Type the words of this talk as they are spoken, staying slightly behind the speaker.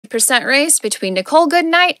50% race between Nichole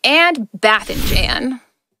Goodnight and Bathinjan.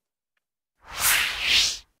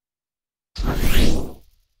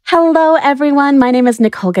 Hello, everyone. My name is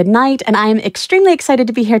Nichole Goodnight, and I'm extremely excited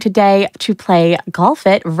to be here today to play Golf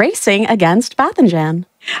It Racing against Bathinjan.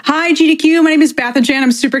 Hi, GDQ. My name is Bathinjan.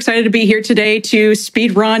 I'm super excited to be here today to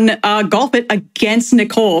speedrun Golf It against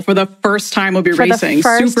Nichole for the first time we'll be racing.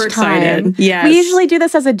 Super excited. Yes. We usually do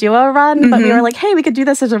this as a duo run, but we were like, hey, we could do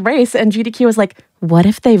this as a race. And GDQ was like, what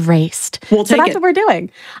if they raced? We'll take so that's what we're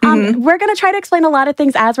doing. We're going to try to explain a lot of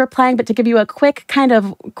things as we're playing, but to give you a quick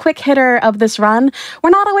hitter of this run,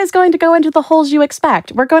 we're not always going to go into the holes you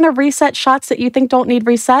expect. We're going to reset shots that you think don't need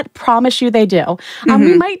reset. Promise you they do.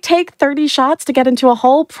 We might take 30 shots to get into a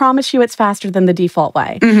hole. Promise you it's faster than the default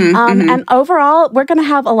way. And overall, we're going to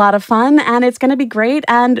have a lot of fun, and it's going to be great,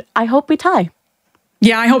 and I hope we tie.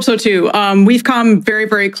 Yeah, I hope so too. We've come very,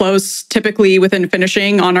 very close, typically within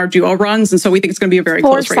finishing on our duo runs, and so we think it's going to be a very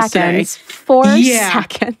close race today. 4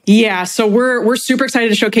 seconds. Yeah, so we're super excited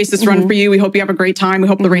to showcase this run for you. We hope you have a great time. We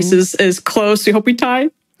hope the race is close. We hope we tie.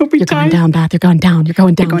 You're going down, Bath. You're going down. You're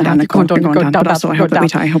going down. You're going down. But also, I hope that we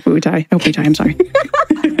tie. I hope we tie. I'm sorry.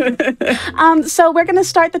 So we're going to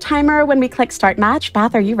start the timer when we click start match.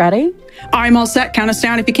 Bath, are you ready? I'm all set. Count us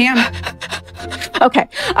down if you can. Okay.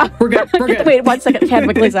 We're good. We're good. Wait 1 second. Hand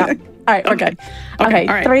wiggly's out. All right, we're good. Okay,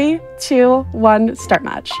 all right. 3, 2, 1, start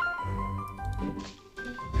match.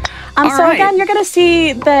 Again, you're going to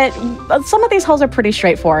see that some of these holes are pretty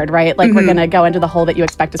straightforward, right? Like we're going to go into the hole that you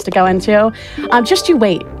expect us to go into. Just you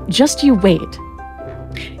wait.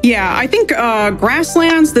 Yeah, I think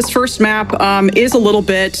Grasslands, this first map, is a little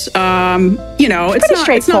bit, it's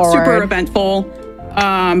not super eventful.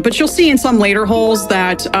 But you'll see in some later holes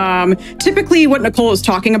that typically what Nichole is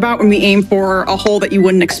talking about when we aim for a hole that you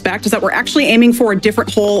wouldn't expect is that we're actually aiming for a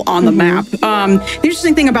different hole on the map. The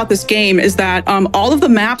interesting thing about this game is that all of the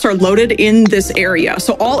maps are loaded in this area.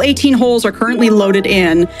 So all 18 holes are currently loaded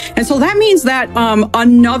in. And so that means that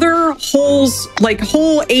another holes, like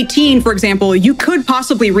hole 18, for example, you could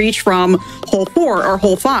possibly reach from hole 4 or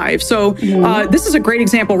hole 5. So this is a great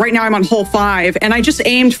example. Right now I'm on hole 5 and I just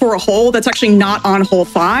aimed for a hole that's actually not on hole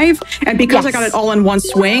 5, and because I got it all in one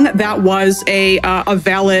swing, that was a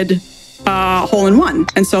valid hole in one,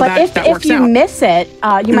 and so that works out. If you miss it,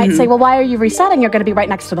 you might say, well, why are you resetting? You're going to be right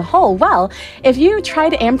next to the hole. Well, if you try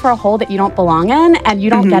to aim for a hole that you don't belong in and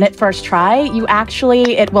you don't get it first try,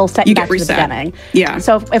 it will set you back to the beginning. Yeah.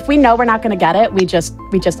 So if we know we're not going to get it, we just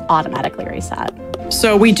automatically reset.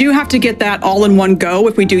 So we do have to get that all in one go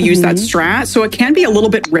if we do use that strat. So it can be a little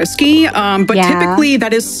bit risky, but typically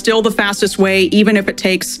that is still the fastest way. Even if it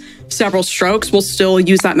takes several strokes, we'll still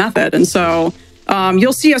use that method. And so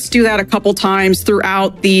you'll see us do that a couple times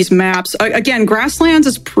throughout these maps. Again, Grasslands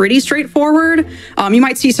is pretty straightforward. You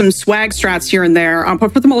might see some swag strats here and there,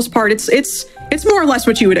 but for the most part, it's more or less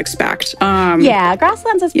what you would expect. Yeah,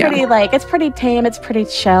 Grasslands is pretty it's pretty tame. It's pretty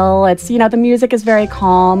chill. It's the music is very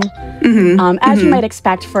calm, as you might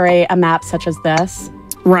expect for a map such as this.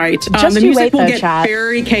 Right. The music will get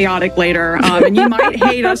very chaotic later, and you might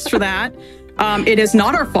hate us for that. It is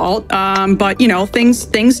not our fault, but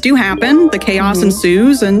things do happen. The chaos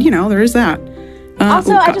ensues, and there is that.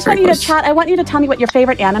 Also, I just want you to chat. I want you to tell me what your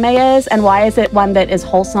favorite anime is, and why is it one that is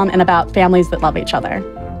wholesome and about families that love each other.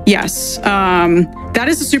 Yes, that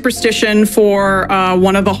is a superstition for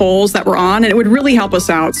one of the holes that we're on, and it would really help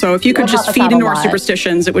us out. So if you could just feed into our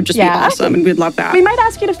superstitions, it would just be awesome, and we'd love that. We might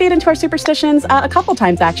ask you to feed into our superstitions a couple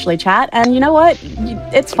times, actually, chat. And you know what?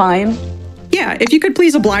 It's fine. Yeah, if you could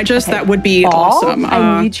please oblige us, that would be awesome.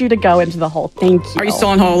 I need you to go into the hole. Thank you. Are you still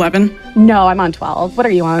on hole 11? No, I'm on 12. What are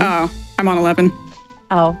you on? Oh, I'm on 11.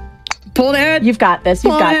 Oh. Pull it. You've got this.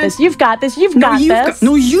 You've got this. You've got this. You've got this.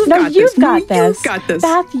 No, you've got this. You've got this. You've got this.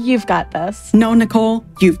 Beth, you've got this. No, Nichole,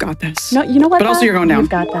 you've got this. No, you know what? But also you're going down. You've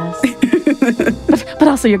got this. but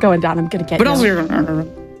also you're going down. I'm gonna get you. But also you're going down.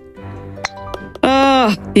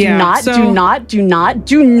 Yeah. Do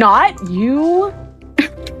not. You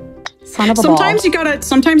son of a ball.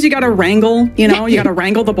 Sometimes you gotta wrangle. You gotta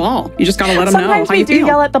wrangle the ball. You just gotta let them know how you feel. Sometimes we do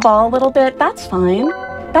yell at the ball a little bit. That's fine.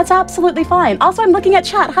 That's absolutely fine. Also, I'm looking at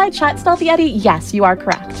chat. Hi, chat. Stealthy Eddie. Yes, you are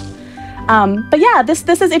correct. But yeah, this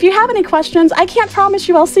is. If you have any questions, I can't promise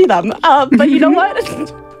you I'll see them. But you know what?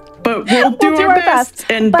 But we'll do our best.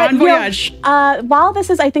 And bon voyage. While this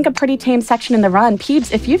is, I think, a pretty tame section in the run,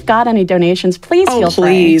 Peebs, if you've got any donations, please feel free.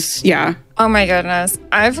 Please, yeah. Oh my goodness.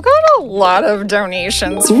 I've got a lot of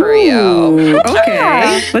donations for you.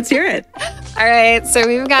 Okay, let's hear it. All right, so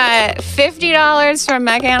we've got $50 from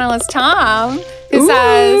Mech Analyst Tom, who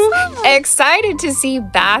says, excited to see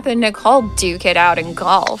Bath and Nichole duke it out in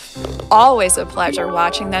golf. Always a pleasure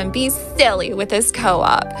watching them be silly with this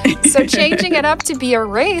co-op. So changing it up to be a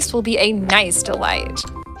race will be a nice delight.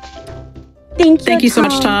 Thank you so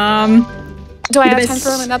much, Tom. Do I have time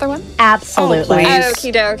for another one? Absolutely.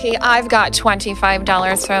 Okie dokie. I've got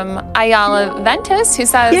 $25 from Ayala Ventus, who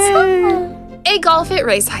says, a golf at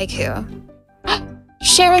race haiku.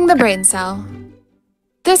 Sharing the brain cell.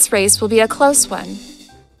 This race will be a close one.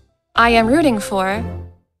 I am rooting for...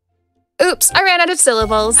 Oops, I ran out of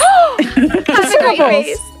syllables. Have a great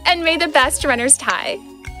race, and may the best runners tie.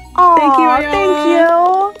 Oh, thank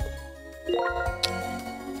you.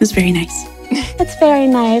 It's very nice. It's very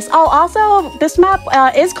nice. Oh, also, this map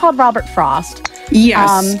is called Robert Frost.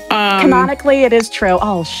 Yes. Canonically, it is true.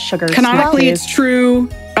 Oh, sugar. Canonically, it's true.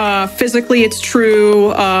 Physically, it's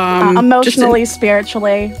true. Emotionally,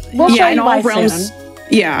 spiritually. We'll show you why soon.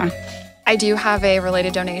 Yeah. I do have a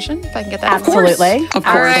related donation, if I can get that. Absolutely. Of course.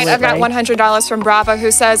 All right, I've got $100 from Bravo,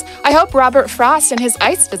 who says, I hope Robert Frost and his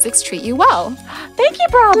ice physics treat you well. Thank you,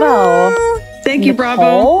 Bravo. Thank you,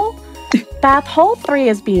 Bravo. Bath Hole 3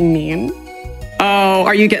 is being mean. Oh,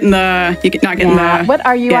 are you getting the? You're not getting the. What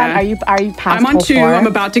are you on? Are you past? I'm on 2. 4? I'm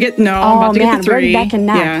about to get. No, I'm about to get the 3. We're neck and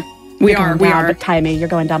neck. Yeah, we are. But tie me. You're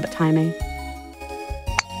going down, but tie me.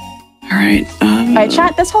 All right. All right,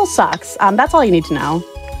 chat. This hole sucks. That's all you need to know.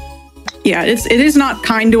 Yeah, it is not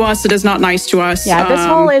kind to us. It is not nice to us. Yeah, this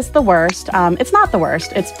hole is the worst. It's not the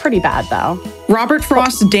worst. It's pretty bad though. Robert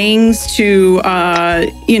Frost deigns to,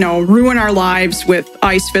 ruin our lives with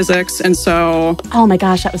ice physics, and so. Oh my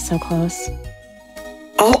gosh, that was so close.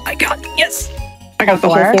 Oh my god, yes! I got the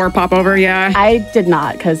whole 4 pop over, yeah. I did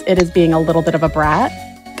not, because it is being a little bit of a brat.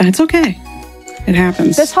 That's okay. It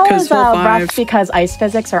happens. This hole is rough because ice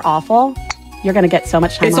physics are awful. You're going to get so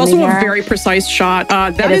much time. It's also a very precise shot.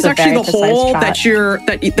 That is actually the hole that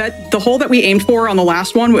the hole that we aimed for on the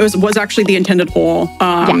last one was actually the intended hole.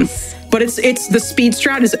 Yes. But it's the speed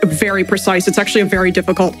strat is very precise. It's actually a very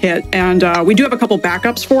difficult hit, and we do have a couple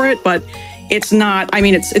backups for it, but it's not. I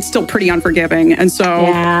mean, it's still pretty unforgiving, and so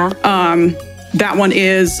that one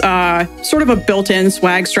is sort of a built-in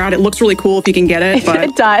swag strat. It looks really cool if you can get it. But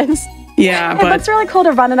it does. Yeah, it looks really cool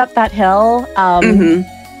to run it up that hill.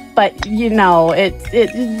 But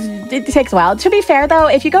it takes a while. To be fair, though,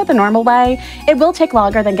 if you go the normal way, it will take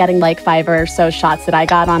longer than getting like 5 or so shots that I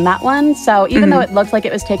got on that one. So even though it looked like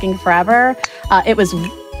it was taking forever, it was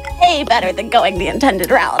way better than going the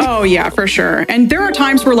intended route. Oh yeah, for sure. And there are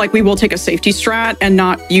times where like we will take a safety strat and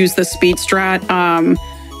not use the speed strat.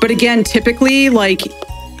 But again, typically like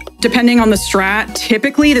depending on the strat,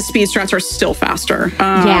 typically the speed strats are still faster.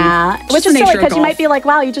 Which is silly because you might be like,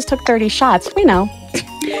 wow, you just took 30 shots. We know.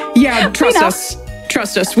 Yeah, trust us.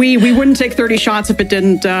 Trust us. We wouldn't take 30 shots if it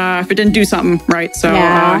didn't do something right. So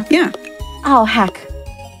yeah. Oh heck.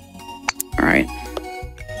 All right.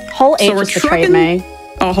 Hole 8 just betrayed me.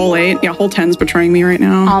 Oh, hole 8. Yeah, hole 10's betraying me right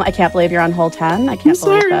now. I can't believe you're on hole 10. I can't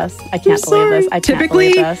believe this. I can't believe this. I can't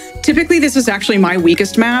believe this. Typically, this is actually my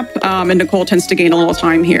weakest map, and Nichole tends to gain a little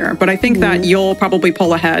time here. But I think that you'll probably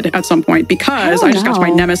pull ahead at some point because I just got to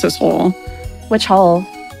my nemesis hole. Which hole?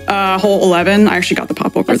 Hole 11. I actually got the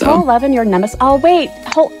pop over though. Hole 11 your nemesis? Oh wait,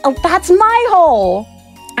 that's my hole.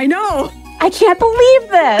 I know. I can't believe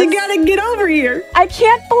this. You gotta get over here. I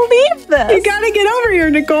can't believe this. You gotta get over here,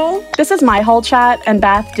 Nichole. This is my hole, chat, and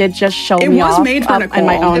Beth did just show me off made for Nichole. In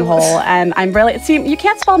my own hole, and I'm really you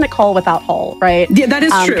can't spell Nichole without hole, right? Yeah, that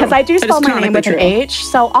is true. Because I do spell my name with an H,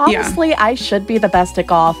 so honestly, I should be the best at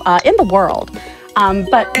golf in the world.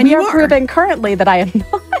 But we are proving currently that I am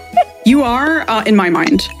not. You are, in my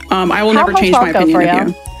mind. I will never change my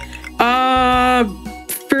opinion of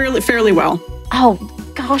you. Fairly well. Oh.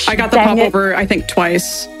 Gosh, I got the pop over, I think,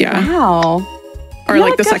 twice. Yeah. Wow. Or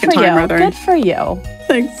like the second time, rather. Good for you.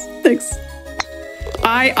 Thanks.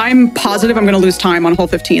 I'm positive I'm going to lose time on hole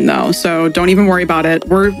 15, though. So don't even worry about it.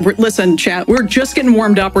 Listen, chat. We're just getting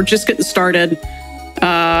warmed up. We're just getting started.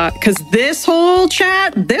 Because this whole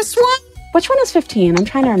chat, this one. Which one is 15? I'm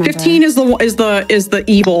trying to remember. 15 is the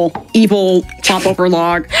evil pop over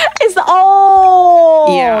log.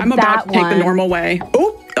 Yeah, I'm about to take the normal way.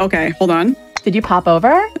 Oh, okay. Hold on. Did you pop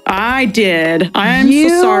over? I did. I'm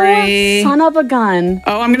so sorry. Son of a gun.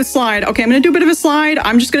 Oh, I'm going to slide. Okay, I'm going to do a bit of a slide.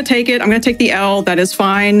 I'm just going to take it. I'm going to take the L. That is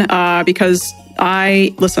fine because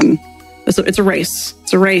listen, it's a race.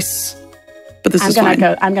 It's a race. But this is fine.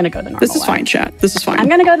 I'm going to go the normal way. This is fine, chat. This is fine. I'm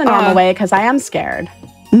going to go the normal way because I am scared.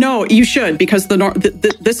 No, you should because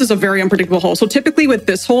this is a very unpredictable hole. So typically with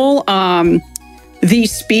this hole,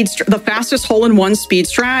 the fastest hole-in-one speed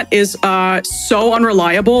strat is so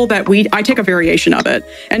unreliable that I take a variation of it.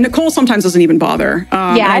 And Nichole sometimes doesn't even bother.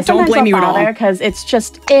 I don't blame you at all. Because it's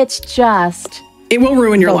just it will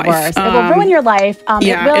ruin your life. Worst. It will ruin your life.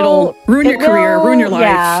 It'll ruin your career, ruin your life.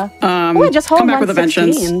 Yeah. I just come back with a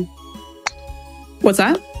vengeance. What's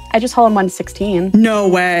that? I just hole in 116. No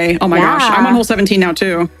way. Oh my gosh. I'm on hole 17 now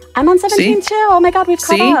too. I'm on 17 too. Oh my God, we've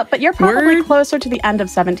caught up. But you're probably closer to the end of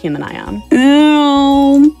 17 than I am.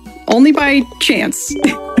 Only by chance.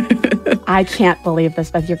 I can't believe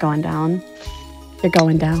this, but you're going down. You're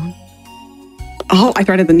going down. Oh, I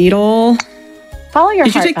threaded the needle. Follow your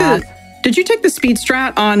heart path. Did you take the speed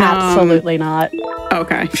strat on? Absolutely not.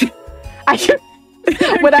 Okay.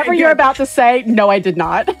 Whatever you're about to say, no, I did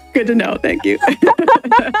not. Good to know. Thank you.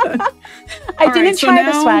 I didn't try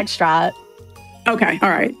the swag strat. Okay, all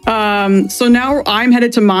right. So now I'm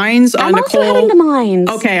headed to mines. I'm also heading to mines.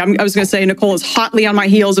 Okay, I was going to say Nichole is hotly on my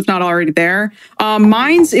heels, if not already there.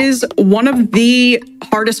 Mines is one of the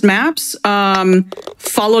hardest maps,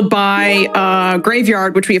 followed by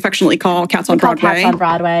Graveyard, which we affectionately call Cats on Broadway. Cats on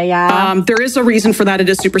Broadway, yeah. There is a reason for that. It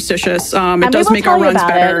is superstitious. It does make our runs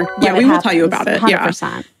better. Yeah, we will tell you about it.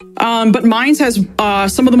 100%. But Mines has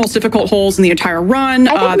some of the most difficult holes in the entire run.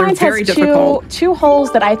 I think Mines very has difficult. Two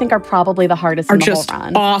holes that I think are probably the hardest in the whole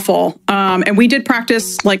run. Awful. And we did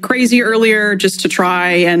practice like crazy earlier just to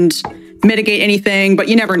try and mitigate anything, but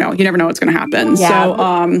you never know. You never know what's going to happen. Yeah.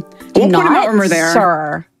 So we'll point them out when we're there.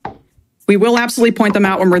 Sir. We will absolutely point them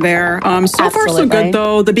out when we're there. So far, so good,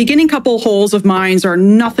 though. The beginning couple holes of Mines are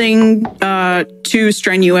nothing too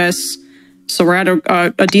strenuous. So we're at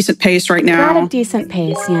a decent pace right now. We're at a decent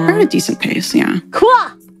pace, yeah. We're at a decent pace, yeah. Cool.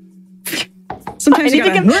 Sometimes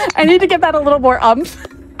I need to give that a little more umph.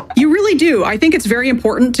 You really do. I think it's very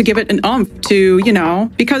important to give it an umph to,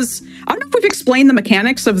 because I don't know if we've explained the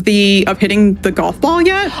mechanics of hitting the golf ball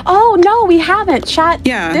yet. Oh, no, we haven't. Chat,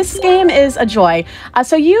 yeah. This game is a joy.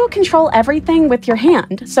 So you control everything with your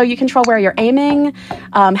hand. So you control where you're aiming,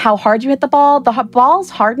 how hard you hit the ball. The ball's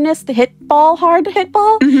hardness, the hard to hit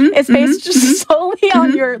ball, is based just solely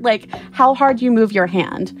on your, how hard you move your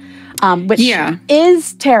hand, which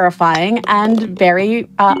is terrifying and very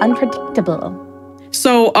unpredictable.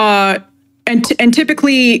 So, and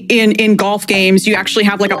typically in golf games, you actually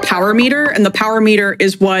have like a power meter, and the power meter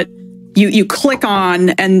is what you click on,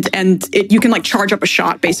 and you can charge up a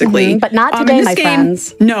shot basically. But not today, my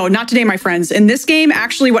friends. No, not today, my friends. In this game,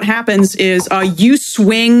 actually, what happens is you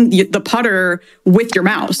swing the putter with your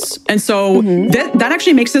mouse, and so that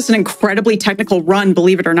actually makes this an incredibly technical run.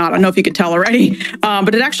 Believe it or not, I don't know if you could tell already,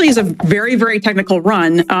 but it actually is a very, very technical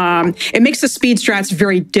run. It makes the speed strats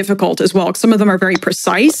very difficult as well. Some of them are very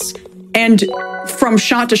precise. And from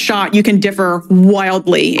shot to shot, you can differ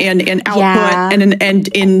wildly in output and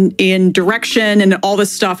in direction and all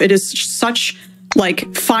this stuff. It is such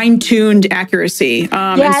fine-tuned accuracy. It's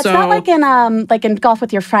not like in golf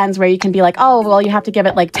with your friends where you can be like, oh, well, you have to give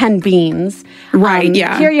it 10 beans. Right,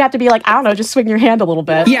 yeah. Here you have to be like, I don't know, just swing your hand a little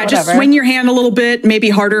bit. Yeah, just swing your hand a little bit, maybe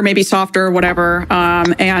harder, maybe softer, whatever,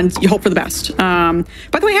 and you hope for the best. By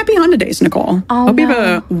the way, happy Honda Days, Nichole. Oh, hope you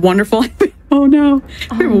have a wonderful... Oh, no.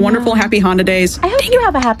 We have a wonderful happy Honda Days. I hope you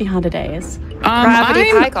have a happy Honda Days.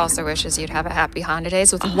 Gravity Pike also wishes you'd have a happy Honda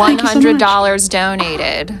Days with $100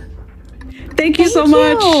 donated. Thank you so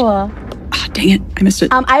much. Oh, dang it. I missed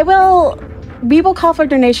it. We will call for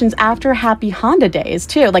donations after Happy Honda Days,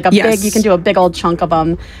 too. You can do a big old chunk of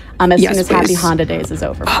them as soon as Happy Honda Days is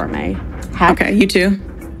over for me. Okay, you too.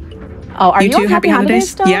 Oh, are you on Happy Honda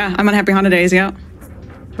Days still? Yeah, I'm on Happy Honda Days, yeah.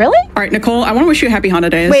 Really? All right, Nichole, I want to wish you a Happy Honda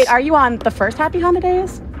Days. Wait, are you on the first Happy Honda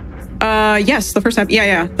Days? Yes, the first Happy,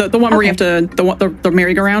 yeah. The one where you have to, the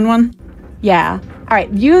merry-go-round one? Yeah. All right,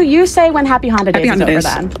 you say when Happy Honda Days is over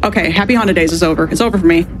then. Okay, Happy Honda Days is over. It's over for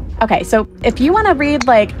me. Okay, so if you want to read,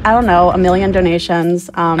 I don't know, 1 million donations,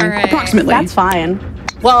 approximately. That's fine.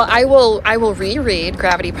 Well, I will reread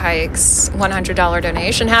Gravity Pike's $100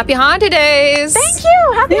 donation. Happy Honda Days! Thank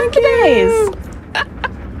you! Happy Honda Days!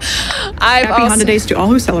 Happy Honda Days to all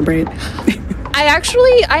who celebrate.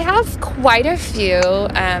 I have quite a few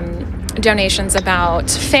donations about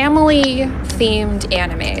family-themed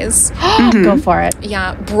animes. Go for it.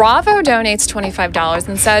 Yeah. Bravo donates $25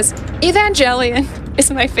 and says, Evangelion is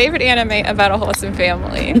my favorite anime about a wholesome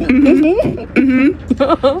family.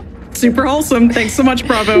 Super wholesome. Thanks so much,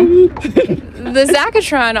 Bravo. The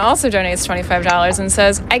Zakatron also donates $25 and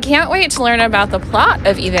says, I can't wait to learn about the plot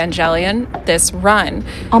of Evangelion this run.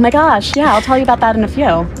 Oh my gosh, yeah, I'll tell you about that in a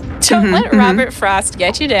few. Don't let Robert Frost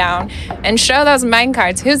get you down and show those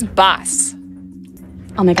minecarts who's boss.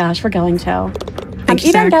 Oh my gosh, we're going to. Thank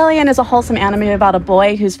you, Zach. Evangelion is a wholesome anime about a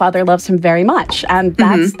boy whose father loves him very much, and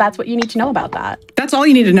that's what you need to know about that. That's all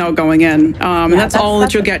you need to know going in. And that's all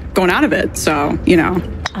that you'll get going out of it. So, you know.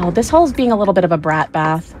 Oh, this hole's being a little bit of a brat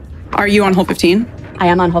bath. Are you on hole 15? I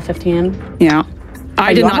am on hole 15. Yeah.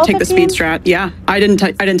 I did not take the speed strat. Yeah. I didn't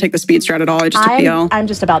take the speed strat at all. I just took the L. I'm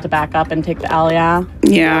just about to back up and take the L, yeah.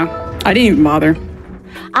 Yeah. I didn't even bother.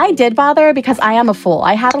 I did bother because I am a fool.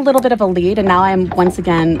 I had a little bit of a lead, and now I'm once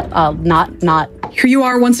again not. Here you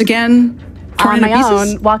are once again. On my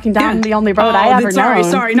own, walking down the only road I ever known.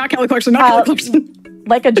 Sorry, not Kelly Clarkson, not Kelly Clarkson.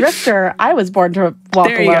 Like a drifter, I was born to walk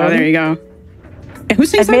alone. There you go. And who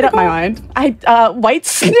sings that? I made up my mind. White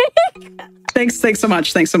Snake. Thanks so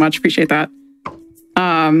much. Appreciate that.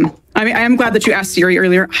 I mean, I am glad that you asked Siri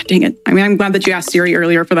earlier. Ah, dang it. I mean, I'm glad that you asked Siri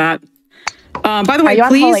earlier for that. By the way,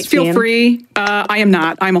 please feel free. I am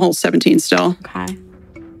not. I'm on hole 17 still. Okay.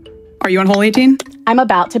 Are you on hole 18? I'm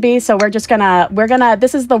about to be, so we're gonna,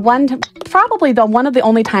 this is probably one of the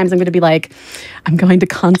only times I'm gonna be like, I'm going to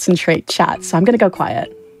concentrate chat, so I'm gonna go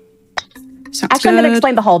quiet. Sounds Actually, good. I'm gonna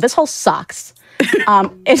explain the hole. This hole sucks.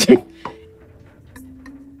 Okay.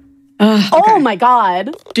 Oh my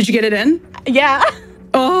God. Did you get it in? Yeah.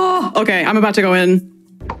 Oh, okay. I'm about to go in.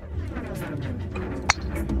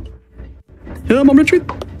 I'm on retreat.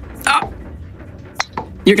 Ah.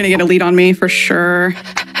 You're gonna get a lead on me for sure.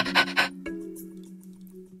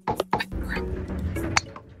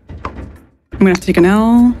 I'm gonna have to take an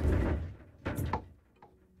L.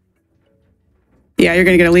 Yeah, you're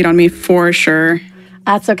gonna get a lead on me for sure.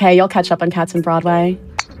 That's okay. You'll catch up on Cats and Broadway.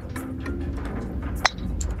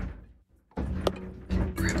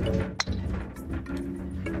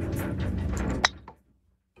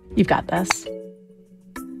 You've got this.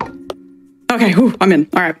 Okay, I'm in.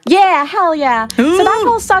 All right. Yeah, hell yeah. Ooh. So that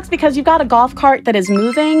hole sucks because you've got a golf cart that is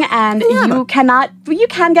moving, and you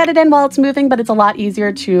can get it in while it's moving, but it's a lot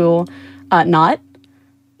easier to not.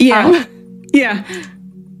 Yeah. Yeah.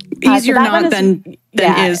 Easier so not than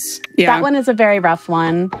is. Yeah. That one is a very rough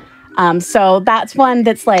one. So that's one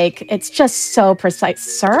that's like, it's just so precise.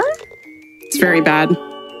 Sir? It's very bad.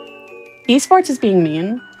 Esports is being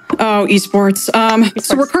mean. Oh, esports.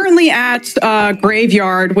 So we're currently at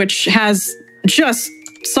Graveyard, which has just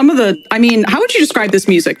some of the, I mean, how would you describe this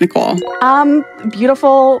music, Nichole?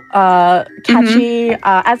 Beautiful, catchy,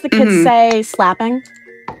 as the kids say, slapping.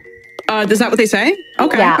 Is that what they say?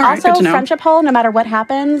 Okay. Yeah. All right, also, friendship hole, no matter what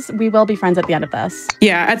happens, we will be friends at the end of this.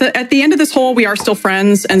 Yeah. At the end of this hole, we are still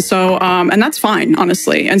friends. And so, and that's fine,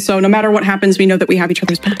 honestly. And so no matter what happens, we know that we have each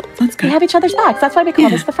other's back. That's good. We have each other's backs. That's why we call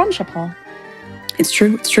this the friendship hole. It's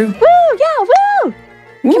true. It's true. Woo! Yeah, woo!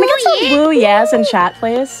 Can we get some woo yes in chat,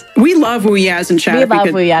 please? We love woo yes in chat. We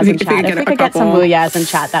love woo yes in chat. If we could get some woo yes in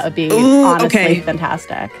chat, that would be honestly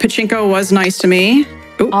fantastic. Pachinko was nice to me.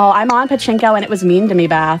 Ooh. Oh, I'm on Pachinko and it was mean to me,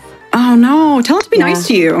 Beth. Oh no! Tell it to be nice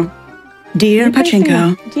to you, dear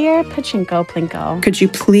Pachinko. Dear Pachinko Plinko. Could you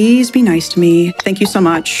please be nice to me? Thank you so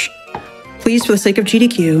much. Please, for the sake of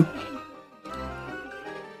GDQ.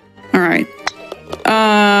 All right.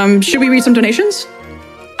 Should we read some donations?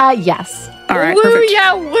 Yes. All right, woo, perfect.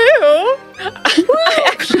 Yeah, woo! I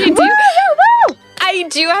actually do. Woo! I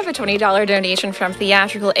do have a $20 donation from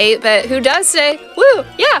Theatrical 8-Bit who does say, woo,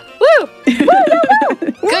 yeah, woo!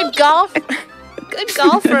 Good golf. Good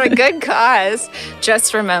golf for a good cause.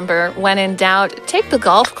 Just remember, when in doubt, take the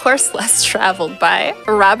golf course less traveled by.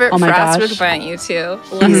 Robert Frost would want you to.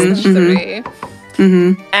 Lesson 3.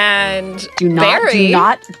 And Barry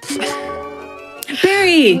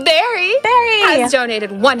has donated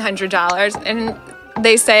 $100, and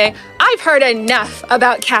they say, I've heard enough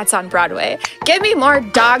about cats on Broadway. Give me more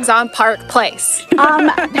dogs on Park Place.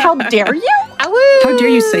 How dare you? Awoo. How dare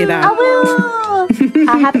you say that?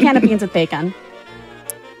 Have a can of beans with bacon.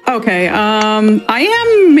 Okay, I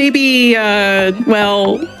am maybe,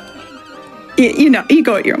 well, you know, you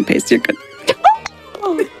go at your own pace, you're good.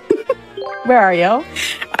 Where are you?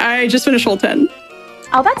 I just finished hole 10.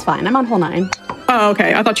 Oh, that's fine. I'm on hole 9. Oh,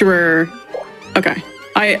 okay. I thought you were... Okay.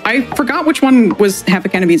 I forgot which one was half a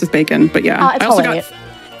can of beans with bacon, but yeah. It's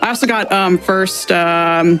I also got first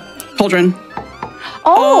Cauldron.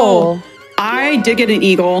 Oh! I did get an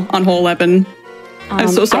eagle on hole 11. I'm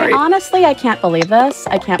so sorry. Honestly, I can't believe this.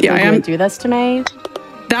 I can't believe you would do this to me.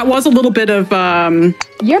 That was a little bit of...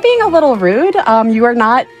 You're being a little rude. You are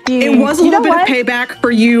not being... It was a little bit of payback for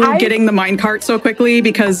you getting the minecart so quickly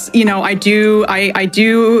because, you know, it's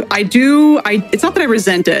not that I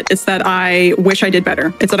resent it. It's that I wish I did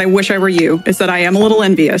better. It's that I wish I were you. It's that I am a little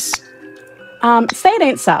envious. Say it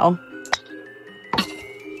ain't so.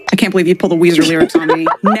 I can't believe you pulled the Weezer lyrics on me.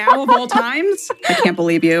 Now of all times? I can't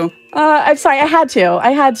believe you. I'm sorry. I had to.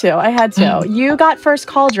 You got first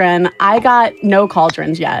cauldron. I got no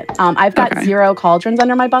cauldrons yet. I've got 0 cauldrons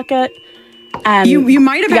under my bucket. And you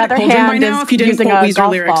might have had a cauldron by now if you didn't pull Weezer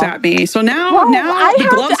lyrics at me. So now the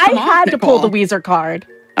gloves come off, I had to pull the Nichole. Weezer card.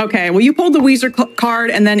 Okay, well, you pulled the Weezer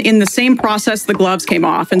card, and then in the same process, the gloves came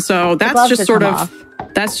off, and so that's just sort of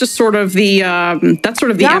the You're on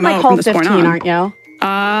MO like from hole this 15, point on. aren't you?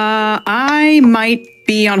 I might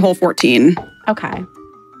be on hole 14. Okay.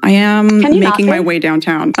 I am making my be? way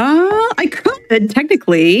downtown. I could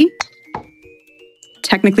technically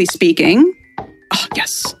speaking. Oh,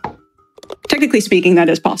 yes. Technically speaking, that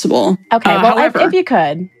is possible. Okay. Well, however, if you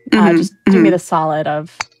could, just do me the solid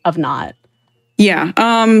of not. Yeah.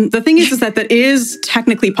 The thing is that is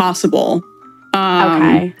technically possible.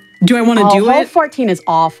 Okay. Do I want to do it? Hole 14 is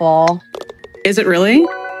awful. Is it really?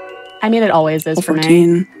 I mean, it always is Hole for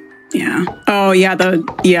 14. me. Yeah. Oh, yeah.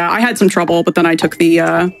 I had some trouble, but then I took the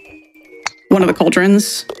one of the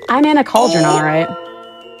cauldrons. I'm in a cauldron, all right.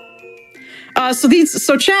 So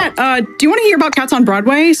chat, do you want to hear about Cats on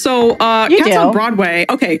Broadway? So Cats on Broadway.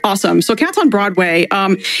 Okay, awesome. So Cats on Broadway,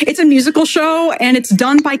 it's a musical show and it's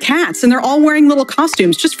done by cats and they're all wearing little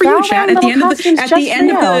costumes just for you, chat. At the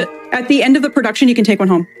end of the production, you can take one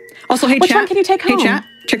home. Also, hey, Which chat. one can you take home? Hey, chat,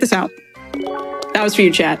 check this out. That was for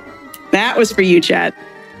you, chat. That was for you, chat.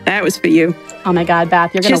 That was for you. Oh my God,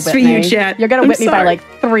 Bath, you're going to whip me. Just for you, chat. You're going to whip me by like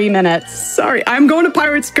 3 minutes. Sorry, I'm going to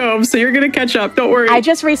Pirates Cove, so you're going to catch up. Don't worry. I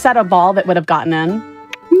just reset a ball that would have gotten in.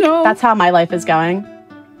 No. That's how my life is going.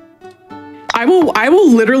 I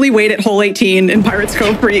will literally wait at hole 18 in Pirates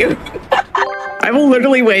Cove for you. I will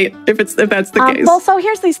literally wait if that's the case. Well, so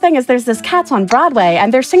here's the thing: there's this Cats on Broadway,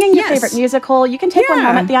 and they're singing your favorite musical. You can take one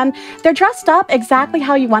home at the end. They're dressed up exactly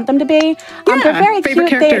how you want them to be. They're very cute.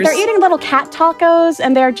 They're eating little cat tacos,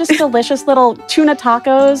 and they're just delicious little tuna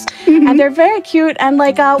tacos, and they're very cute. And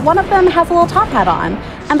like one of them has a little top hat on,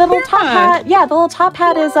 and the little top hat, the little top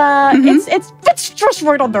hat is it's just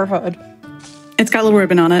right on their hood. It's got a little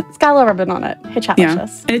ribbon on it. It's got a little ribbon on it. Hey, chat, watch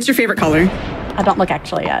this. And it's your favorite color. Don't look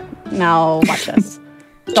actually yet. Now watch this.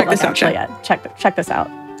 Check this out, chat. Check this out.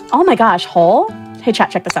 Oh my gosh, hole? Hey, chat,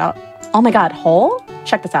 check this out. Oh my God, hole?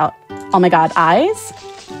 Check this out. Oh my God, eyes?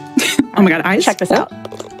 Oh my God, eyes? Check this out.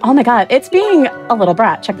 Oh my God, it's being a little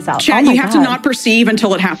brat. Check this out. Chat, you have to not perceive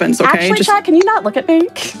until it happens, okay? Actually, chat, can you not look at me?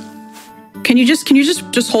 Can you just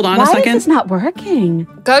hold on a second? Why is this not working?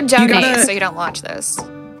 Go donate so you don't watch this.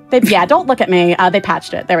 Don't look at me. They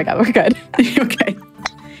patched it. There we go. We're good. Okay.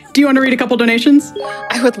 Do you want to read a couple donations?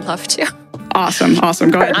 I would love to. Awesome.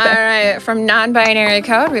 Go ahead. All right. From Non-Binary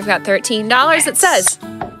Code, we've got $13. It says,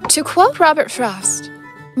 to quote Robert Frost,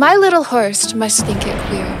 my little horse must think it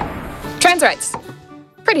queer. Trans rights.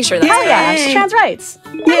 Pretty sure that's right. Yeah, trans rights.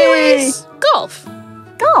 Anyways, golf.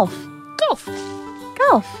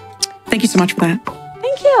 Thank you so much for that.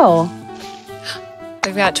 Thank you.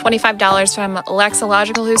 We've got $25 from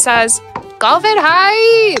Lexological, who says, golf it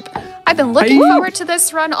hype! I've been looking forward to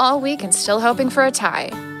this run all week and still hoping for a tie.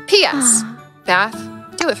 P.S. Bath,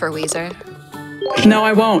 do it for Weezer. No,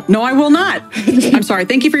 I won't. No, I will not. I'm sorry.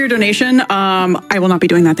 Thank you for your donation. I will not be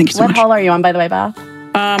doing that. Thank you so much. What hole are you on, by the way, Bath?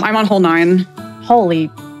 I'm on hole 9. Holy.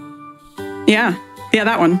 Yeah,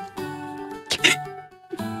 that one.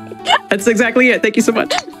 That's exactly it. Thank you so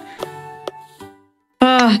much.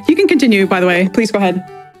 You can continue, by the way. Please go ahead.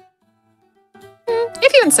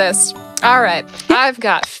 If you insist. All right. I've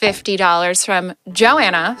got $50 from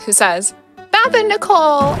Joanna, who says, Bath and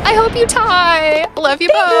Nichole, I hope you tie. Love you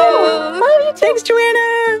both. Love you too. Thanks,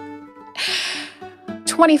 Joanna.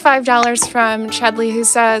 $25 from Chedley, who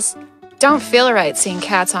says, don't feel right seeing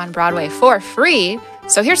Cats on Broadway for free,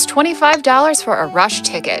 so here's $25 for a rush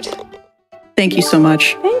ticket. Thank you so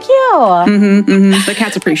much. Thank you. The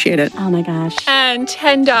cats appreciate it. Oh my gosh. And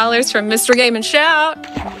 $10 from Mr. Game and Shout.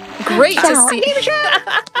 Great to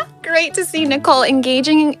see Nichole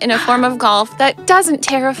engaging in a form of golf that doesn't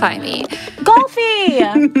terrify me.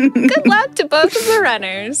 Golfy! Good luck to both of the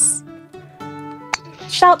runners.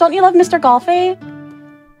 Shout, don't you love Mr. Golfy?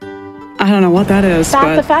 I don't know what that is.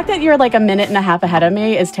 But the fact that you're like a minute and a half ahead of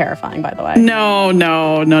me is terrifying, by the way. No.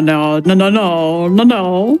 Yeah.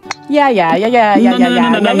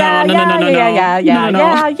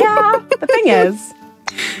 The thing is.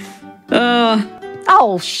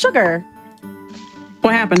 Oh, sugar.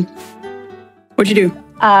 What happened? What'd you do?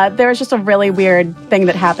 There was just a really weird thing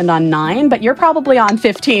that happened on 9, but you're probably on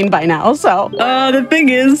 15 by now, so. The thing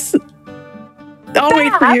is, I'll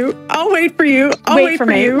wait for you. I'll wait for you. I'll wait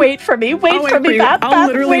for you. Wait for me. Wait for me. I'll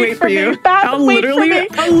literally wait for you. I'll literally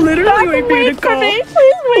wait for you, Nichole.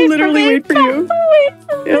 Please literally wait for you.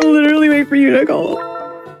 I'll literally wait for you, Nichole.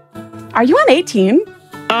 Are you on 18?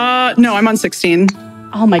 No, I'm on 16.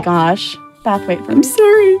 Oh my gosh. Beth, wait for me. I'm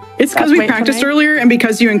sorry. It's because we practiced earlier and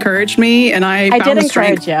because you encouraged me and I found the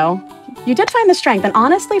strength. I did encourage you. You did find the strength. And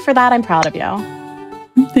honestly, for that, I'm proud of you.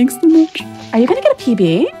 Thanks so much. Are you going to get a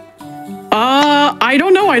PB? I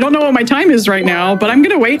don't know. I don't know what my time is right now, but I'm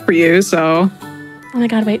going to wait for you, so. Oh my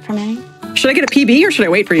God, wait for me. Should I get a PB or should I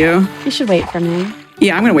wait for you? You should wait for me.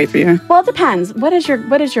 Yeah, I'm going to wait for you. Well, it depends. What is your, do you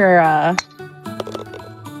know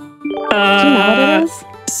what it is?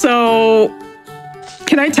 So,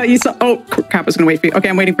 can I tell you something? Oh, crap, I was going to wait for you. Okay,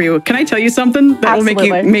 I'm waiting for you. Can I tell you something that will make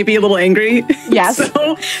you maybe a little angry? Yes.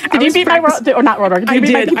 So, did you beat my world, or not world record? I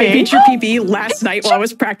did. I beat your PB last night while I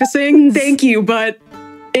was practicing. Thank you, but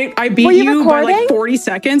I beat you by like 40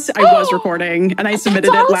 seconds. I was recording and I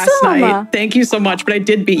submitted it last night. Thank you so much, but I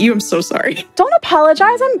did beat you. I'm so sorry. Don't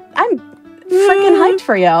apologize. I'm freaking hyped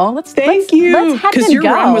for you. Thank you. Because your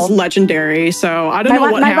run was legendary. So I don't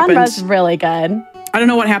know what happened. My run was really good. I don't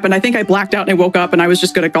know what happened. I think I blacked out and I woke up and I was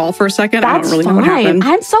just going to golf for a second. I don't really know what happened.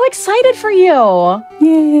 I'm so excited for you.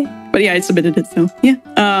 Yay. But yeah, I submitted it. So yeah.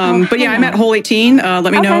 But yeah, I'm at hole 18.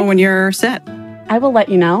 Let me know when you're set. I will let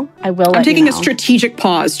you know. I'm taking a strategic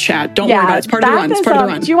pause, chat. Don't worry about it. It's part of the run. It's part of the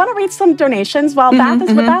run. Do you want to read some donations while what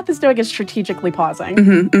Beth is doing is strategically pausing? I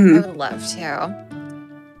would love to.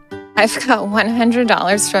 I've got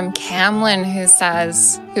 $100 from Camlin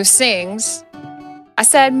who sings, I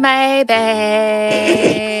said maybe.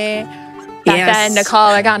 Beth and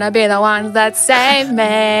Nichole are gonna be the ones that save me.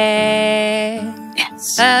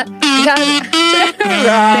 Yes.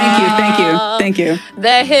 Thank you.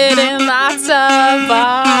 They're hitting lots of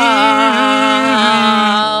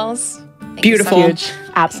balls. Beautiful. Huge.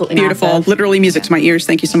 Absolutely beautiful. Massive. Literally music to my ears.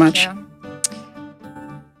 Thank you so much.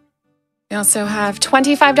 We also have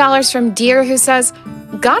 $25 from Deer who says,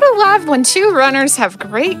 gotta love when two runners have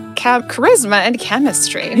great charisma and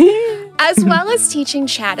chemistry. As well as teaching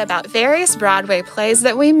chat about various Broadway plays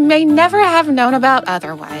that we may never have known about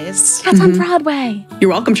otherwise. That's on Broadway.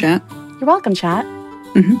 You're welcome, chat. You're welcome, chat.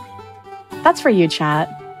 That's for you, chat.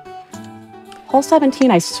 Hole 17,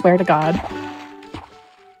 I swear to God.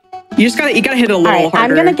 You gotta hit it a little harder.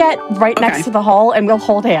 I'm gonna get right next to the hole and we'll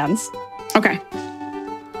hold hands. Okay.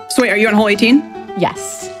 So wait, are you on hole 18?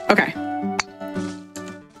 Yes. Okay.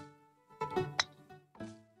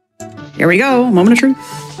 Here we go. Moment of truth.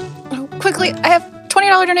 Quickly, I have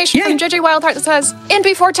 $20 donation from JJ Wildheart that says, in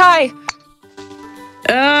before tie.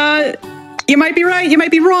 You might be right. You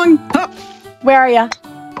might be wrong. Oh. Where are you?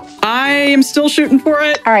 I am still shooting for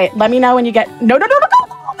it. All right, let me know when you get... No.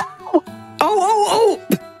 Oh.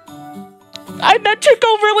 I meant to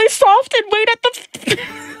go really soft and wait at the...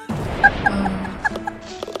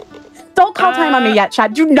 Don't call time on me yet,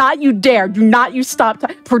 chat. Do not you dare. Do not you stop.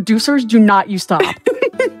 Producers, do not you stop.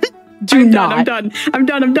 I'm done.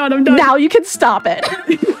 Now you can stop it.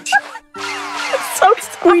 So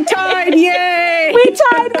sorry. We tied. Yay. We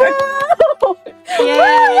tied. Woo.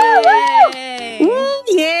 Yay.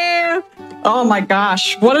 Yeah. Oh my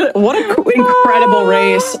gosh. What an incredible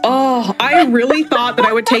race. Oh, I really thought that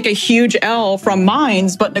I would take a huge L from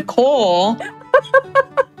mines, but Nichole,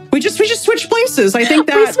 we just switched places. I think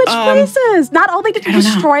that we switched places. Not only did you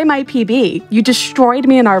destroy my PB, you destroyed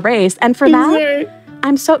me in our race, and for that,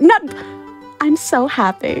 I'm so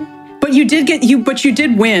happy. But you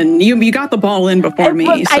did win. You got the ball in before me.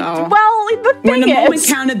 The thing is, moment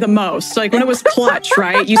counted the most, like when it was clutch,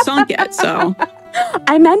 right? You sunk it, so.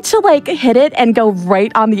 I meant to hit it and go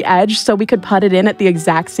right on the edge so we could put it in at the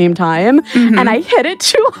exact same time, and I hit it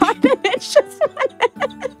too hard and it just went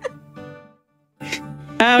in.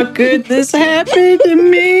 How could this happen to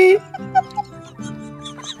me?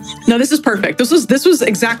 No, this is perfect. This was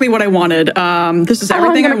exactly what I wanted. This is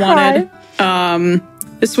everything I wanted.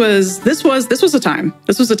 This was a time.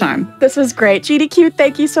 This was a time. This was great. GDQ,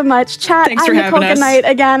 thank you so much. Chat, Thanks for having us. Goodnight.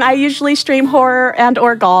 Again, I usually stream horror and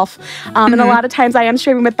or golf. And a lot of times I am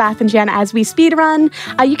streaming with Bathinjan as we speedrun.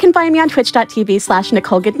 You can find me on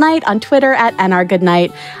twitch.tv/Nichole Goodnight, on Twitter at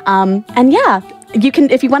NRGoodnight. And yeah, you can,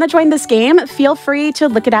 if you want to join this game, feel free to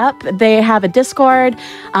look it up. They have a Discord.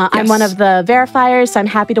 I'm one of the verifiers, so I'm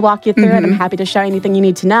happy to walk you through it. I'm happy to show anything you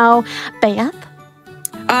need to know. Beth?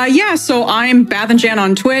 So I'm Bathinjan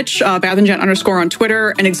on Twitch, Bathinjan_ on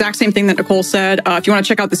Twitter, and exact same thing that Nichole said. If you want to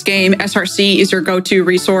check out this game, SRC is your go-to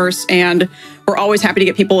resource, and we're always happy to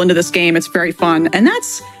get people into this game. It's very fun. And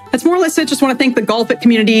that's That's more or less it. Just want to thank the Golf It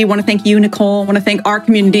community. Want to thank you, Nichole. Want to thank our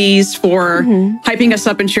communities for hyping us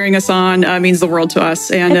up and cheering us on. Means the world to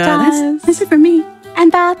us. And that's it for me.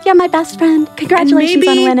 And Beth, you're my best friend. Congratulations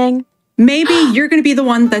on winning. Maybe you're going to be the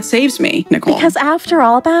one that saves me, Nichole. Because after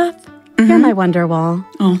all, Beth, you're my wonder wall.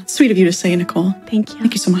 Oh, sweet of you to say, Nichole. Thank you.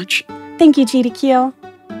 Thank you so much. Thank you, GDQ.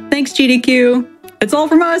 Thanks, GDQ. It's all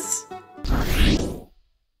from us.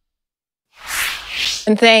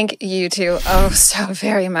 And thank you two so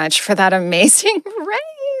very much for that amazing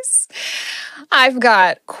race. I've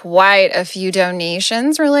got quite a few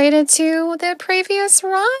donations related to the previous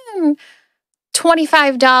run.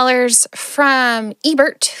 $25 from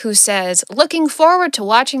Ebert, who says, looking forward to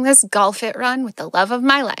watching this Golf It run with the love of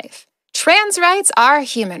my life. Trans rights are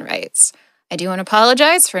human rights. I do want to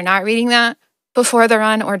apologize for not reading that before the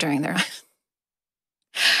run or during the run.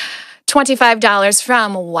 $25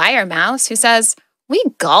 from Wire Mouse, who says, we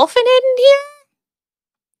golfing in here?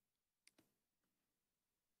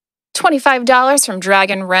 $25 from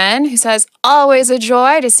Dragon Wren, who says, always a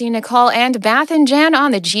joy to see Nichole and Bathinjan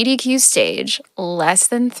on the GDQ stage. Less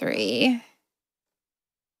than 3.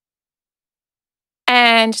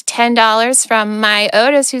 And $10 from My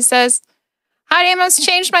Otis, who says, Hot Amos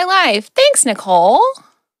changed my life. Thanks, Nichole.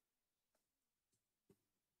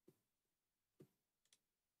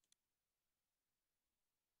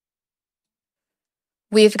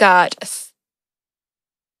 We've got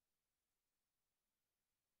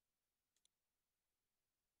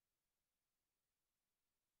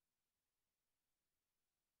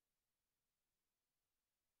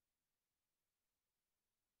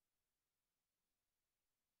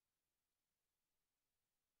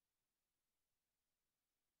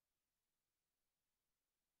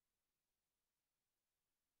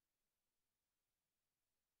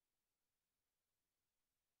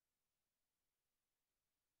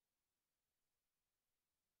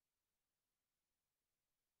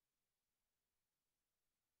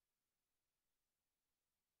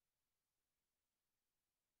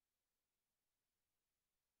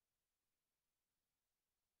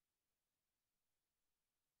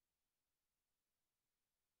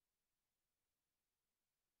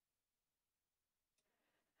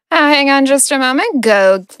hang on just a moment.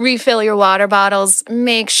 Go refill your water bottles.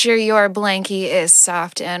 Make sure your blankie is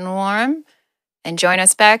soft and warm. And join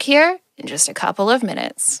us back here in just a couple of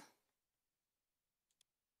minutes.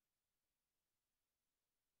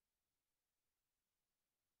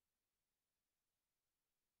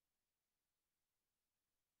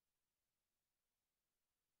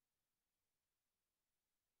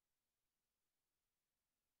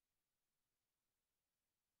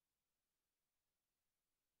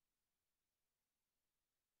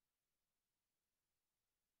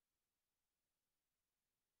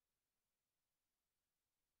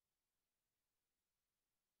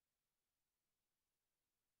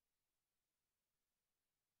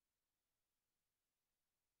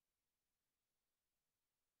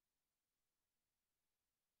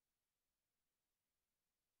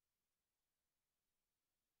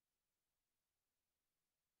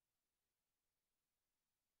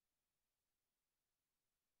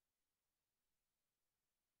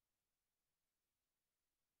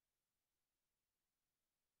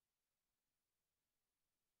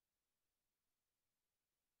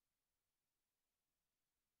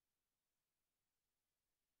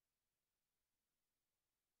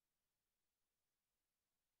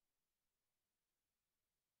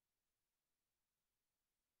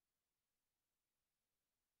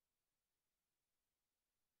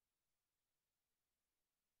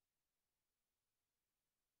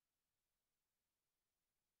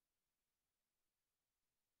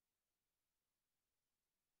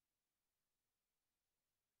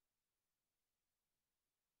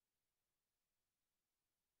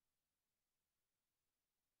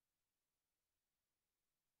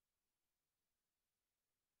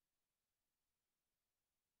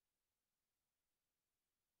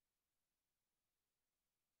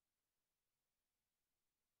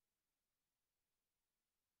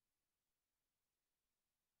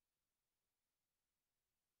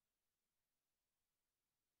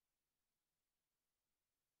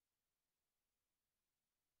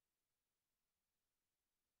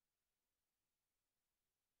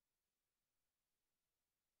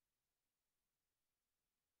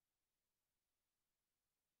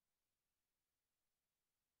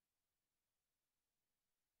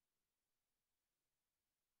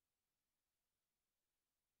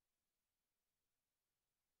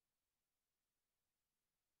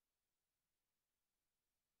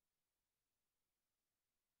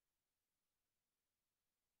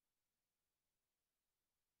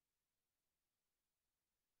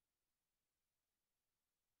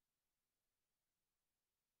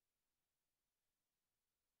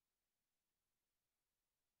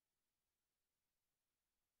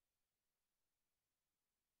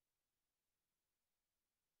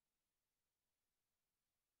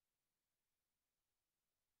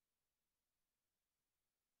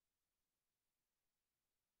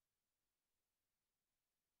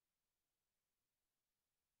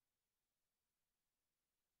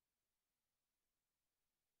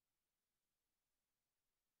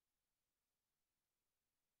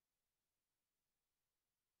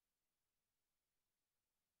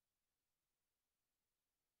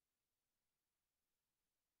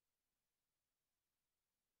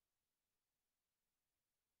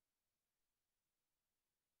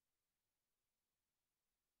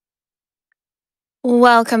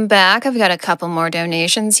 Welcome back. I've got a couple more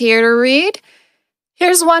donations here to read.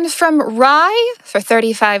 Here's one from Rye for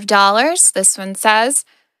 $35. This one says,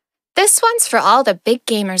 "This one's for all the big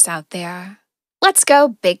gamers out there. Let's go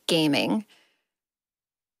big gaming."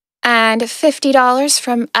 And $50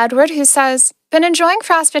 from Edward, who says, "Been enjoying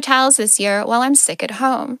Frost Fatales this year while I'm sick at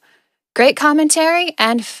home. Great commentary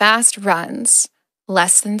and fast runs.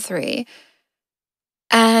 Less than 3.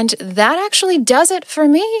 And that actually does it for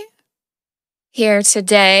me here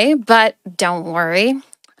today, but don't worry.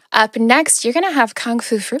 Up next, you're going to have Kung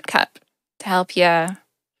Fu Fruit Cup to help you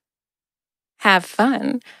have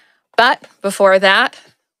fun. But before that,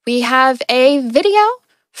 we have a video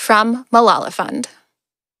from Malala Fund.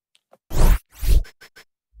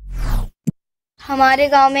 हमारे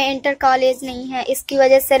गांव में inter college नहीं है, इसकी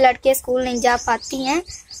वजह से लड़के school नहीं जा पाती हैं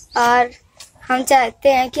और हम चाहते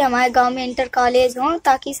हैं कि हमारे गांव में इंटर कॉलेज हो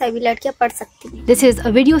ताकि सभी लड़कियां पढ़ सकती हैं। This is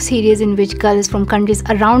a video series in which girls from countries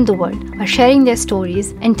around the world are sharing their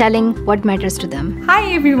stories and telling what matters to them. Hi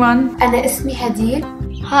everyone. أنا اسمي هدير.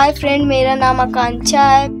 Hi friend, मेरा नाम आकांक्षा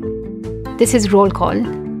है. This is Roll Call.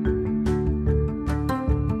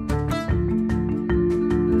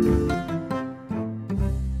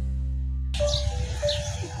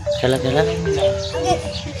 चला चला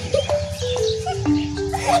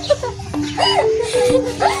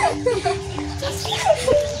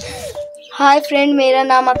hi friend, मेरा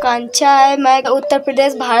नाम आकांक्षा है. मैं उत्तर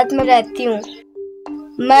प्रदेश भारत में रहती हूँ.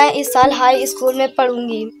 मैं इस साल हाई स्कूल में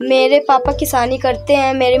पढ़ूंगी. मेरे पापा किसानी करते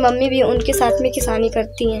हैं, मेरी मम्मी भी उनके साथ में किसानी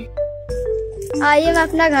करती हैं. आइए मैं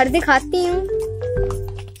अपना घर दिखाती हूँ.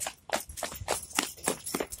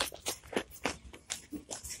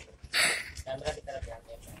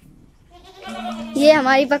 ये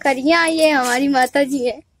हमारी बकरियां, ये हमारी माता जी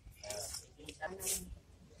है.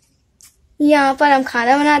 यहाँ पर हम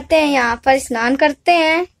खाना बनाते हैं, यहाँ पर स्नान करते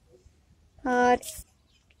हैं और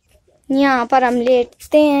यहाँ पर हम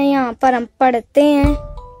लेटते हैं, यहाँ पर हम पढ़ते हैं.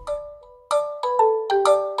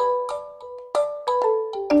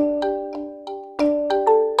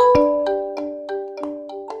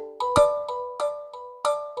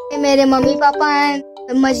 मेरे मम्मी पापा हैं,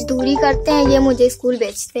 मजदूरी करते हैं, ये मुझे स्कूल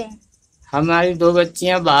भेजते हैं. हमारी 2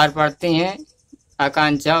 बच्चियां बाहर पढ़ती हैं,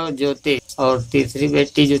 आकांक्षा और ज्योति, और तीसरी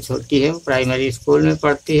बेटी जो छोटी है वो प्राइमरी स्कूल में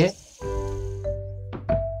पढ़ती है.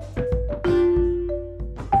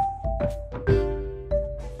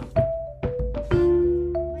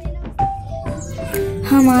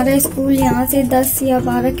 हमारा स्कूल यहाँ से 10 या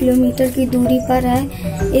 12 किलोमीटर की दूरी पर है.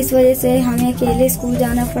 इस वजह से हमें अकेले स्कूल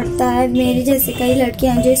जाना पड़ता है. मेरे जैसे कई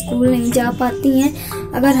लड़कियाँ हैं जो स्कूल नहीं जा पाती हैं.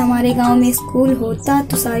 अगर हमारे गांव में स्कूल होता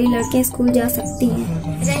तो सारी लड़कियाँ स्कूल जा सकती हैं.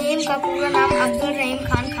 रहीम का पूरा नाम अब्दुल रहीम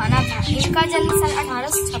खान खाना था. इनका जन्म सन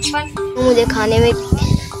 1856. मुझे खाने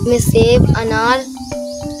में सेब, अनार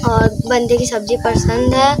और बंदे की सब्जी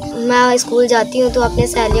पसंद है. मैं स्कूल जाती हूँ तो अपने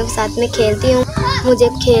सहेलियों के साथ में खेलती हूँ. मुझे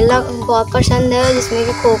खेलना बहुत पसंद है, जिसमें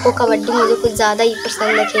कि खो खो, कबड्डी मुझे कुछ ज़्यादा ही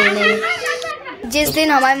पसंद है खेलने में. जिस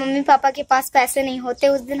दिन हमारे मम्मी पापा के पास पैसे नहीं होते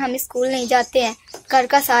उस दिन हम स्कूल नहीं जाते हैं. घर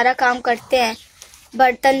का सारा काम करते हैं,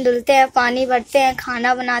 बर्तन धुलते हैं, पानी भरते हैं,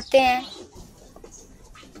 खाना बनाते हैं.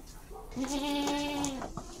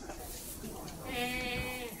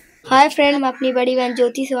 हाय फ्रेंड, मैं अपनी बड़ी बहन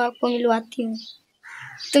ज्योति से आपको मिलवाती हूँ.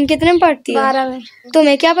 तुम कितने में पढ़ती हो? 12 में.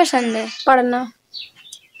 तुम्हें क्या पसंद है?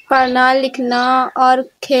 पढ़ना, लिखना और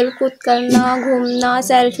खेल कूद करना, घूमना,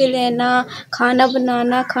 सेल्फी लेना, खाना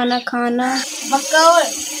बनाना, खाना खाना. मक्का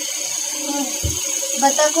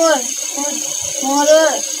बतख मोर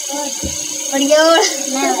बढ़िया.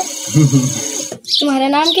 तुम्हारा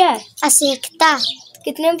नाम क्या है? अशिकता.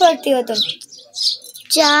 कितने में पढ़ती हो तुम?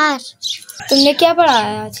 4. तुमने क्या पढ़ा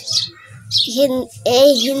है आज?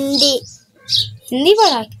 हिंदी. हिंदी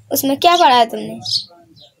पढ़ा? उसमें क्या पढ़ा है तुमने?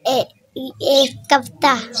 एक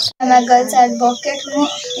कविता. मैं गर्ल्स एडवोकेट हूँ,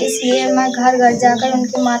 इसलिए मैं घर घर जाकर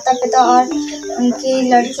उनके माता पिता और उनकी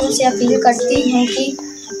लड़कियों से अपील करती हूँ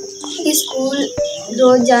कि स्कूल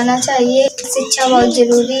रोज जाना चाहिए. शिक्षा बहुत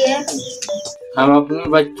जरूरी है. हम अपने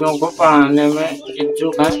बच्चों को पढ़ाने में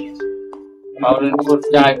इच्छुक हैं और इनको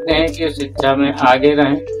चाहते हैं कि शिक्षा में आगे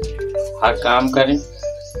रहें, हर काम करें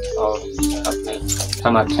और अपनी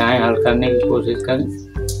समस्याएं हल करने की कोशिश करें.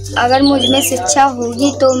 अगर मुझ में शिक्षा होगी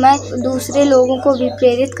तो मैं दूसरे लोगों को भी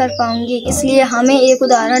प्रेरित कर पाऊंगी. इसलिए हमें एक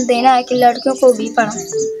उदाहरण देना है कि लड़कियों को भी पढ़ाएं.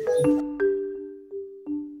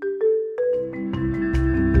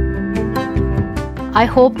 I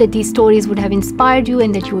hope that these stories would have inspired you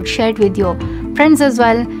and that you would share it with your friends as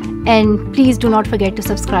well. And please do not forget to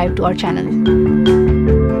subscribe to our channel.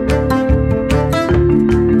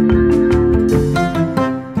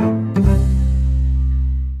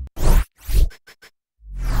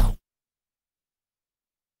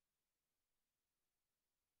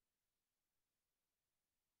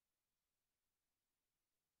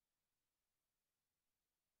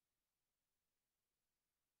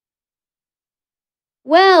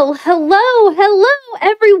 Well, hello,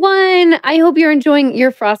 everyone. I hope you're enjoying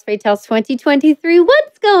your Frostbite Tales 2023.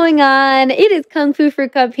 What's going on? It is Kung Fu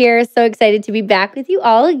Fruit Cup here. So excited to be back with you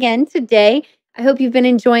all again today. I hope you've been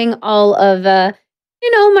enjoying all of,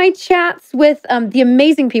 my chats with the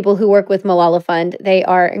amazing people who work with Moala Fund. They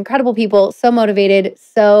are incredible people, so motivated,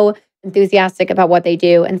 so enthusiastic about what they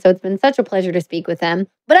do. And so it's been such a pleasure to speak with them.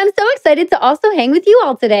 But I'm so excited to also hang with you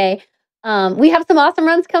all today. We have some awesome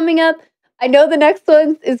runs coming up. I know the next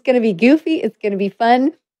one is going to be goofy. It's going to be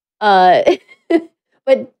fun, but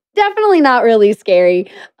definitely not really scary.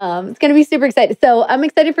 It's going to be super exciting. So I'm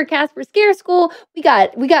excited for Casper Scare School. We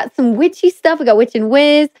got some witchy stuff. We got Witch and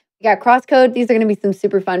Whiz. We got Crosscode. These are going to be some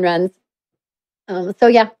super fun runs. So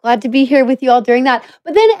yeah, glad to be here with you all during that.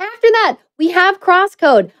 But then after that, we have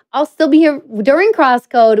Crosscode. I'll still be here during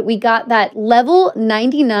Crosscode. We got that level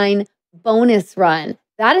 99 bonus run.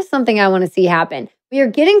 That is something I want to see happen. We are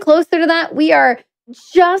getting closer to that. We are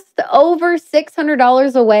just over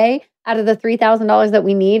 $600 away out of the $3,000 that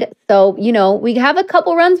we need. So, we have a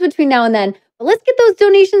couple runs between now and then, but let's get those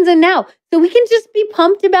donations in now so we can just be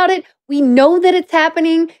pumped about it. We know that it's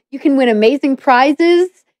happening. You can win amazing prizes.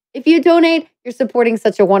 If you donate, you're supporting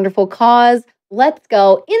such a wonderful cause. Let's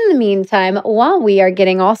go. In the meantime, while we are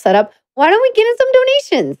getting all set up, why don't we get in some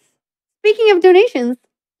donations? Speaking of donations,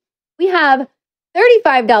 we have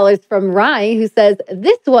 $35 from Rye, who says,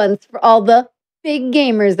 this one's for all the big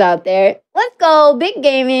gamers out there. Let's go, big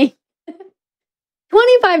gaming.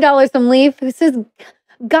 $25 from Leaf, who says,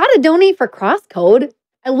 gotta donate for Crosscode.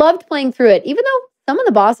 I loved playing through it, even though some of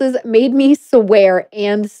the bosses made me swear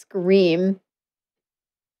and scream.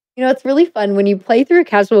 It's really fun when you play through a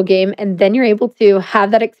casual game and then you're able to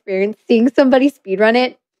have that experience, seeing somebody speedrun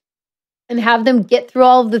it and have them get through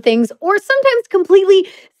all of the things, or sometimes completely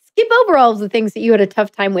skip over all of the things that you had a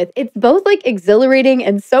tough time with. It's both like exhilarating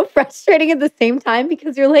and so frustrating at the same time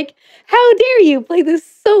because you're like, how dare you play this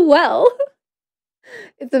so well?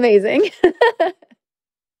 It's amazing.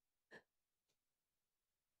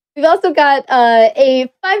 We've also got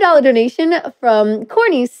a $5 donation from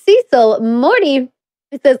Corny Cecil Morty.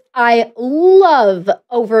 It says, I love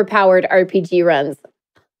overpowered RPG runs.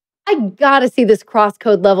 I gotta see this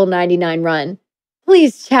Crosscode level 99 run.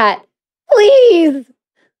 Please, chat. Please.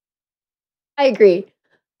 I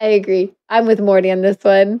agree. I'm with Morty on this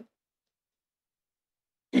one.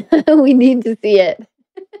 We need to see it.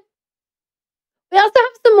 We also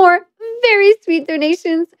have some more very sweet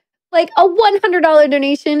donations, like a $100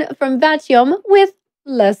 donation from Vatium with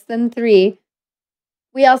less than 3.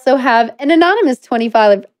 We also have an anonymous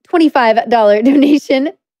 $25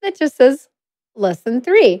 donation that just says less than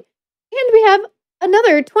 3. And we have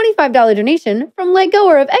another $25 donation from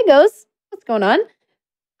Legoer of Egos. What's going on?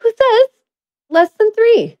 Who says less than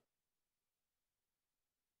 3.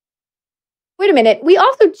 Wait a minute. We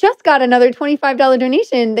also just got another $25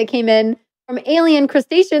 donation that came in from Alien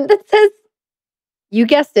Crustacean that says, you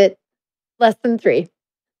guessed it, less than 3.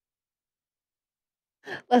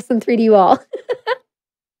 Less than 3 to you all.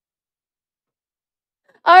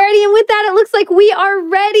 Alrighty, and with that, it looks like we are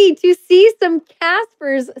ready to see some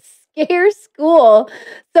Casper's Scare School.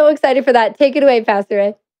 So excited for that. Take it away, Pastor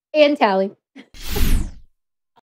Ray and Tally.